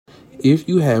If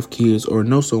you have kids or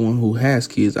know someone who has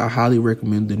kids, I highly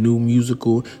recommend the new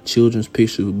musical children's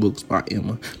picture books by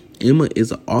Emma. Emma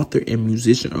is an author and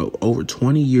musician of over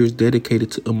 20 years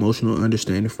dedicated to emotional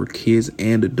understanding for kids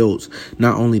and adults.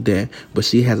 Not only that, but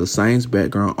she has a science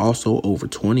background also over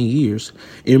 20 years.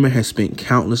 Emma has spent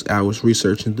countless hours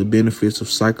researching the benefits of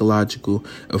psychological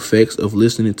effects of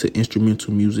listening to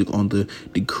instrumental music on the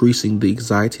decreasing the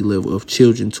anxiety level of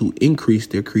children to increase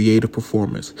their creative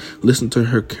performance. Listen to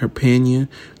her companion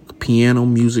piano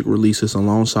music releases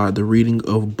alongside the reading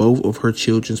of both of her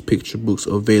children's picture books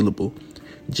available.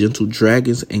 Gentle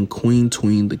Dragons and Queen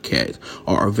Tween the Cat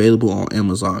are available on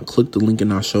Amazon. Click the link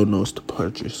in our show notes to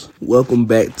purchase. Welcome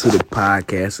back to the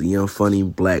podcast, A Young Funny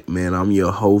Black Man. I'm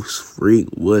your host, Freak.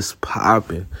 What's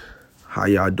poppin'? How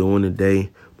y'all doing today?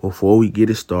 Before we get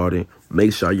it started,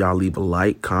 make sure y'all leave a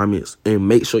like, comments, and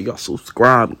make sure y'all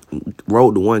subscribe.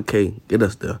 Road to 1K. Get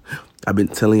us there. I've been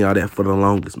telling y'all that for the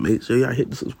longest. Make sure y'all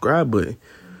hit the subscribe button.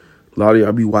 A lot of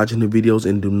y'all be watching the videos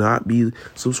and do not be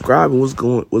subscribing. What's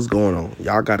going on?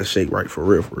 Y'all got to shake right for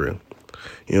real, for real.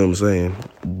 You know what I'm saying?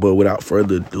 But without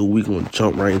further ado, we going to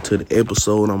jump right into the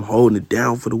episode. I'm holding it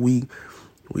down for the week.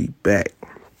 We back.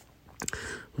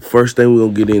 First thing we're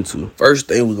going to get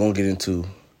into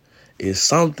is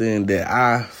something that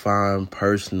I find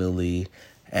personally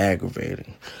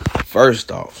aggravating. First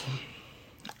off,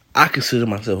 I consider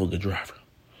myself a good driver.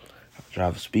 I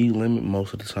drive the speed limit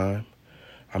most of the time.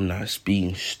 I'm not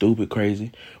speeding stupid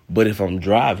crazy, but if I'm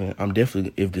driving,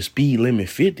 if the speed limit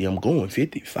 50, I'm going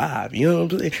 55. You know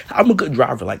what I'm saying? I'm a good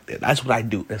driver like that. That's what I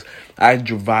do.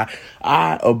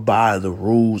 I abide the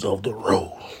rules of the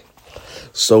road.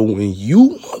 So when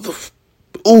you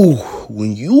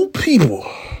people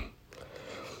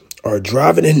are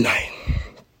driving at night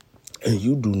and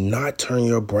you do not turn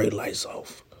your brake lights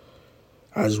off,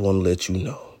 I just want to let you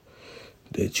know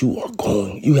that you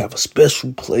have a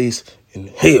special place in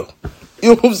hell. You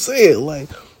know what I'm saying? Like,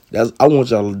 I want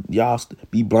y'all to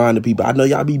be blind to people. I know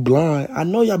y'all be blind.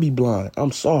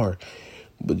 I'm sorry.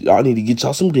 But y'all need to get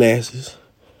y'all some glasses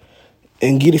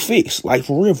and get it fixed. Like,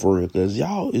 for real. Because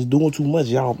y'all is doing too much.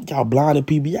 Y'all blinding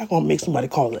people. Y'all gonna make somebody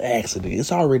call an accident.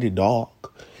 It's already dark.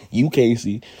 You can't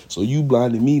see. So you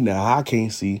blinded me now. I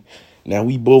can't see. Now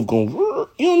we both gonna, you know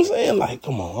what I'm saying? Like,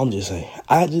 come on. I'm just saying.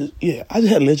 I just had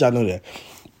to let y'all know that.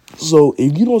 So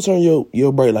if you don't turn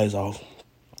your brake lights off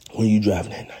when you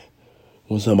driving at night,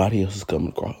 when somebody else is coming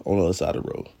across on the other side of the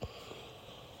road,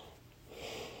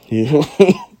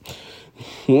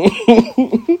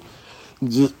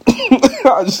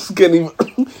 I just can't even.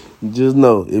 Just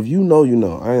know, if you know, you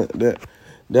know.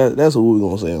 That's what we're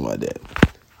gonna say about that.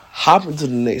 Hopping to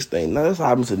the next thing. Now let's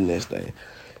hop into the next thing.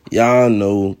 Y'all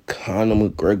know Conor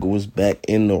McGregor was back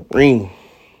in the ring.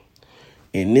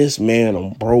 And this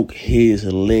man broke his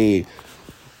leg.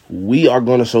 We are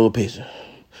going to show a picture.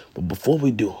 But before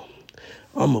we do,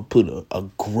 I'm going to put a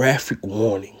graphic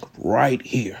warning right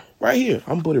here. Right here.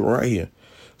 I'm going to put it right here.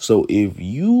 So if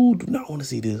you do not want to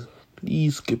see this,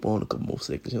 please skip on a couple more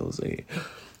seconds. You know what I'm saying?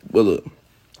 But look,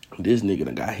 this nigga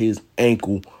done got his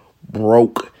ankle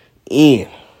broke in.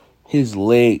 His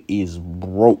leg is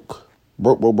broke.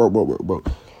 Broke.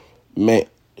 Man.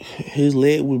 His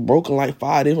leg was broken like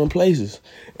 5 different places.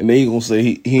 And they gonna say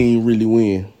he ain't really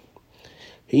win.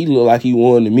 He looked like he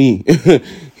won to me.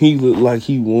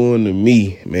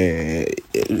 Man.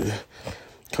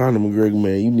 Conor McGregor,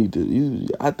 man,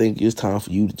 I think it's time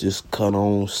for you to just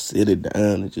sit it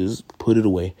down and just put it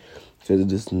away.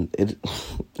 Because it's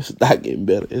not getting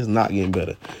better. It's not getting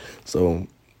better. So,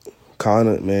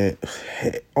 Conor, man,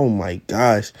 oh my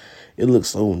gosh. It looks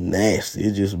so nasty.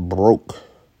 It just broke.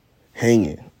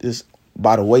 Hanging just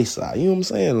by the wayside. You know what I'm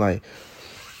saying? Like,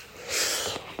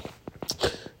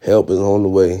 help is on the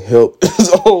way. Help is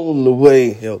on the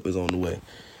way.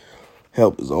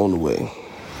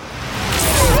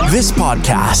 This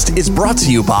podcast is brought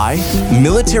to you by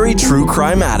Military True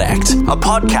Crime Addict, a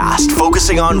podcast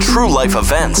focusing on true life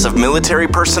events of military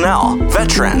personnel,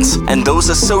 veterans, and those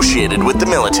associated with the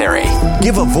military.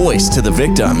 Give a voice to the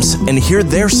victims and hear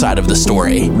their side of the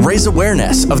story, raise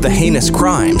awareness of the heinous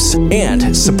crimes,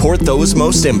 and support those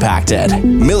most impacted.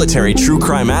 Military True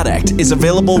Crime Addict is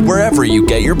available wherever you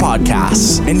get your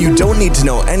podcasts, and you don't need to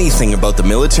know anything about the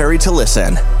military to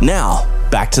listen. Now,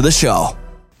 back to the show.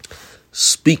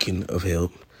 Speaking of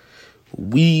help,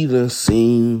 we done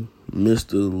seen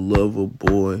Mr.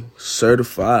 Loverboy,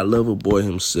 certified Loverboy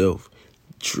himself,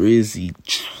 Drizzy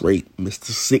Drake,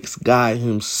 Mr. 6 Guy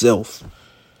himself,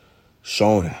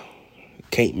 showing out.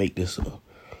 Can't make this up.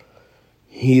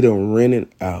 He done rented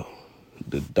out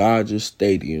the Dodger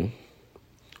Stadium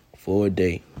for a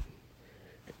day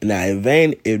Now, if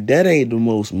that ain't the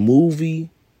most movie,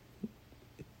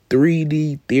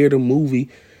 3D theater movie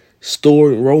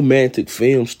story, romantic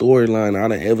film storyline I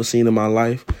done ever seen in my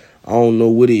life, I don't know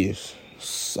what is.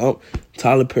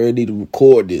 Tyler Perry need to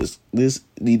record this. This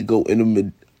need to go in the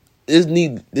mid. This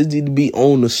need to be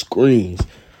on the screens.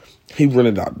 He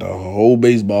rented out the whole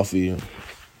baseball field.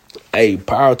 Hey,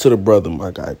 power to the brother,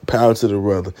 my guy. Power to the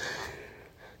brother.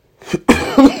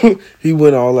 He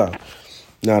went all out.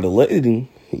 Now the lady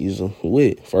he's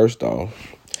with, first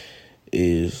off,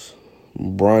 is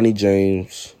Bronny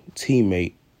James'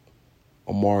 teammate,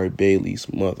 Amari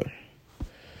Bailey's mother.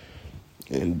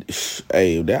 And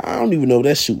hey, I don't even know if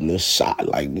that's shooting a shot.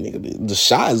 Like, nigga, the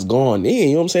shot is gone in.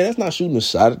 You know what I'm saying? That's not shooting a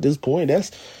shot at this point.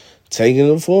 That's taking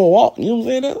them for a walk. You know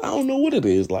what I'm saying? I don't know what it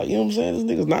is. Like, you know what I'm saying?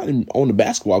 This nigga's not on the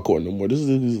basketball court no more. This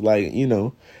is like, you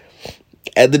know,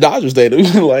 at the Dodger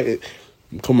Stadium. Like,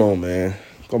 come on, man.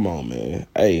 Come on, man.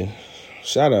 Hey,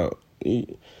 shout out.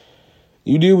 You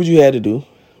did what you had to do.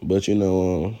 But, you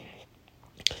know,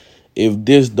 if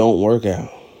this don't work out,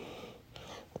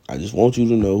 I just want you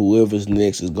to know whoever's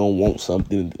next is going to want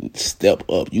something to step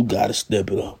up. You got to step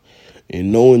it up.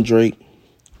 And knowing Drake,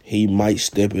 he might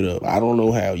step it up. I don't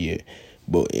know how yet.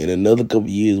 But in another couple of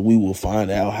years, we will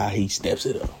find out how he steps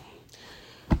it up.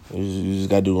 You just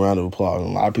got to do a round of applause. A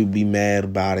lot of people be mad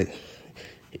about it.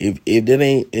 If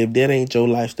that ain't your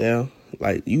lifestyle,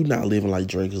 like, you not living like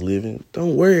Drake is living,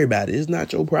 don't worry about it. It's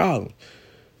not your problem.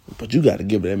 But you got to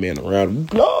give that man a round of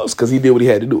applause because he did what he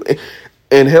had to do.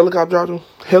 And helicopter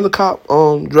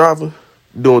driver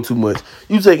doing too much.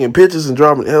 You taking pictures and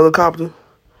driving a helicopter?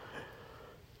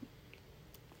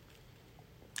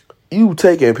 You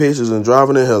taking pictures and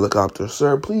driving a helicopter.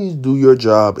 Sir, please do your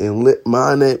job and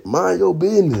mind your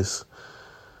business.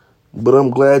 But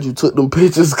I'm glad you took them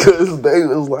pictures because they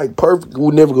was like perfect.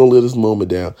 We're never going to let this moment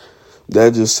down.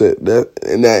 That just said that.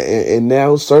 And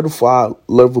now Certified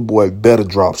Lover Boy better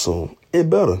drop soon. It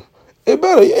better. You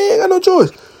ain't got no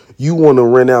choice. You want to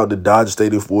rent out the Dodger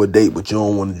Stadium for a date, but you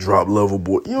don't want to drop Lover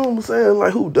Boy. You know what I'm saying?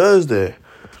 Like, who does that?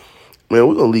 Man,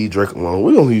 we're going to leave Drake alone.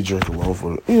 We're going to leave Drake alone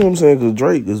for it. You know what I'm saying? Because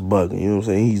Drake is bugging. You know what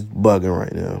I'm saying? He's bugging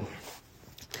right now.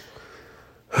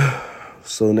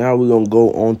 So now we're going to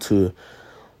go on to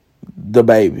the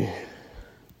baby,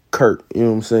 Kirk. You know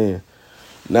what I'm saying?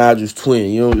 Nigel's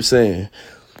twin. You know what I'm saying?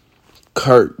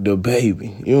 Kirk, the baby.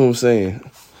 You know what I'm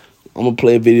saying? I'm going to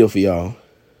play a video for y'all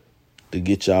to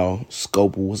get y'all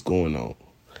scope of what's going on.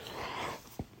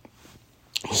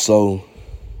 So,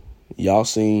 y'all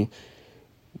seen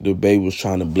the baby was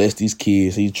trying to bless these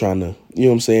kids. He's trying to, you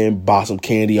know what I'm saying, buy some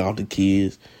candy off the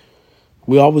kids.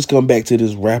 We always come back to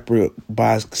this rapper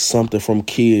buys something from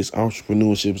kids,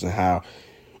 entrepreneurships, and how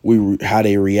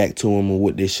they react to them and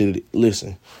what they should.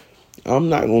 Listen, I'm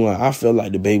not gonna lie. I felt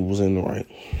like the baby was in the right.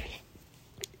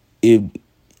 If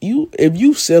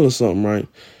you selling something right,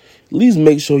 at least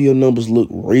make sure your numbers look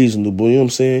reasonable. You know what I'm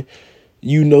saying?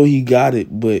 You know he got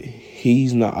it, but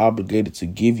he's not obligated to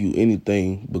give you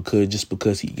anything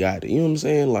because he got it. You know what I'm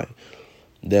saying? Like,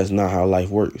 that's not how life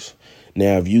works.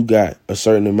 Now, if you got a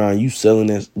certain amount, you selling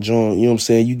that joint, you know what I'm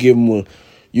saying? You give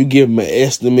him an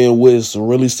estimate of what it's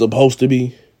really supposed to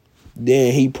be,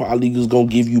 then he probably is gonna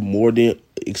give you more than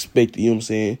expected. You know what I'm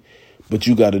saying? But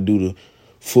you got to do the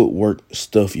footwork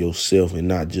stuff yourself and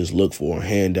not just look for a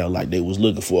handout like they was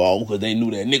looking for, because they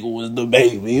knew that nigga was the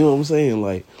baby. You know what I'm saying?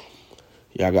 Like,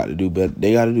 y'all got to do better.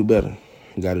 They got to do better.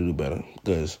 You got to do better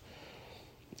because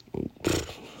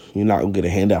you're not going to get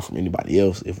a handout from anybody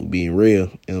else if we're being real. You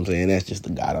know what I'm saying? That's just the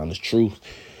God honest truth.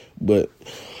 But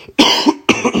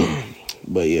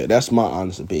yeah, that's my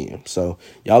honest opinion. So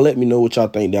y'all let me know what y'all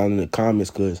think down in the comments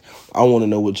because I want to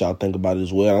know what y'all think about it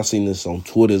as well. I've seen this on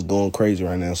Twitter. It's going crazy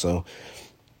right now. So,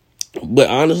 but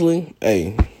honestly,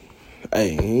 hey,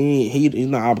 he's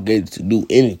not obligated to do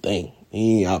anything.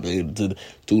 He ain't obligated to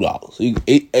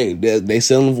 $2. Hey, they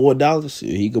selling for $1.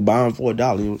 Shit, he could buy them for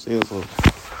 $1. You know what I'm saying? So,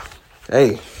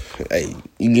 hey,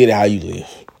 you get it how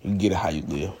you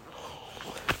live.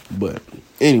 But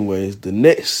anyways, the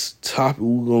next topic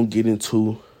we're gonna get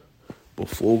into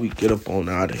before we get up on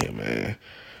out of here, man.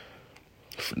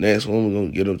 The next one we're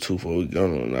gonna get up to before we get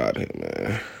on out of here,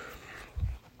 man.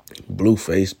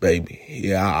 Blueface, baby.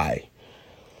 Yeah,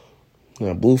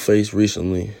 Now, Blueface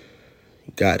recently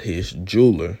got his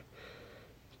jeweler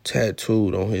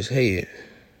tattooed on his head.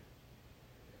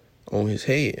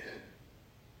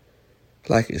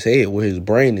 Like his head where his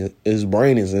brain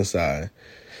is inside.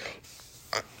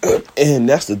 And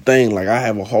that's the thing. Like, I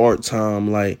have a hard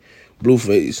time. Like,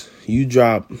 Blueface, you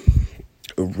drop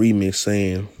a remix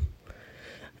saying,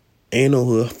 Ain't no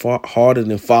hood harder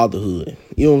than fatherhood.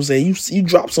 You know what I'm saying? You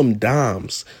drop some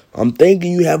dimes. I'm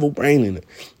thinking you have a brain in it.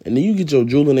 And then you get your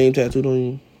jeweler name tattooed on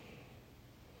you.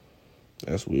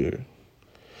 That's weird.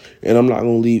 And I'm not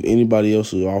going to leave anybody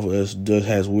else off that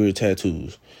has weird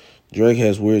tattoos. Drake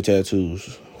has weird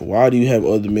tattoos. Why do you have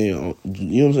other men,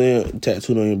 you know what I'm saying,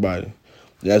 tattooed on your body?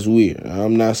 That's weird.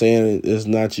 I'm not saying it's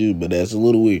not you, but that's a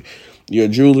little weird. You're a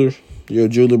jeweler,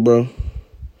 bro.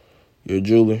 You're a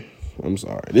jeweler. I'm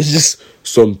sorry. This is just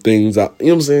some things you know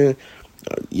what I'm saying?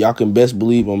 Y'all can best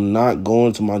believe I'm not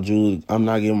going to my jeweler. I'm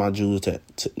not getting my jeweler's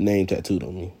name tattooed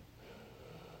on me.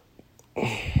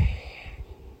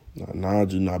 Not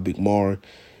Nigel, not Big Mari,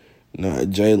 not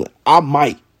Jalen. I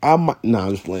might. Nah,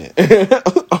 I'm just playing.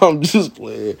 I'm just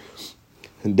playing.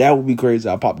 And that would be crazy.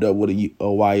 I popped up with a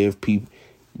YFBP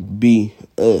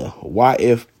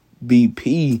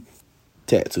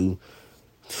tattoo.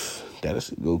 That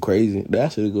should go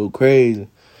crazy.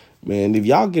 Man, if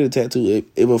y'all get a tattoo,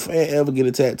 if a fan ever get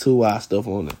a tattoo, I stuff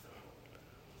on it.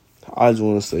 I just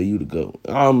want to say you to go.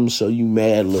 I'm going to show you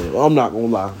mad love. I'm not going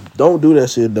to lie. Don't do that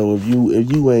shit, though, if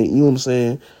you ain't, you know what I'm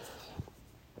saying?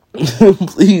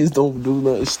 Please don't do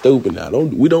nothing stupid now.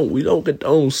 We don't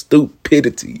condone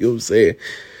stupidity, you know what I'm saying?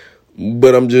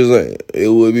 But I'm just saying, it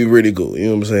would be really cool, you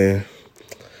know what I'm saying?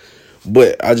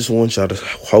 But I just want y'all to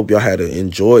hope y'all had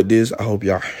enjoyed this. I hope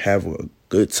y'all have a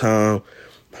good time.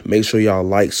 Make sure y'all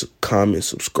like, comment,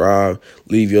 subscribe.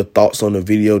 Leave your thoughts on the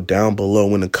video down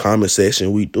below in the comment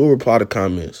section. We do reply to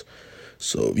comments.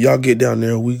 So if y'all get down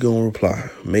there, we gonna reply.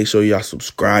 Make sure y'all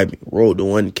subscribe. Roll to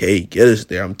 1K. Get us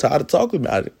there. I'm tired of talking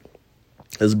about it.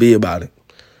 Let's be about it.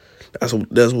 That's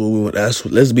what we want.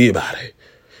 Let's be about it.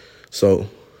 So,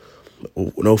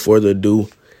 no further ado.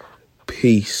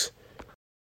 Peace.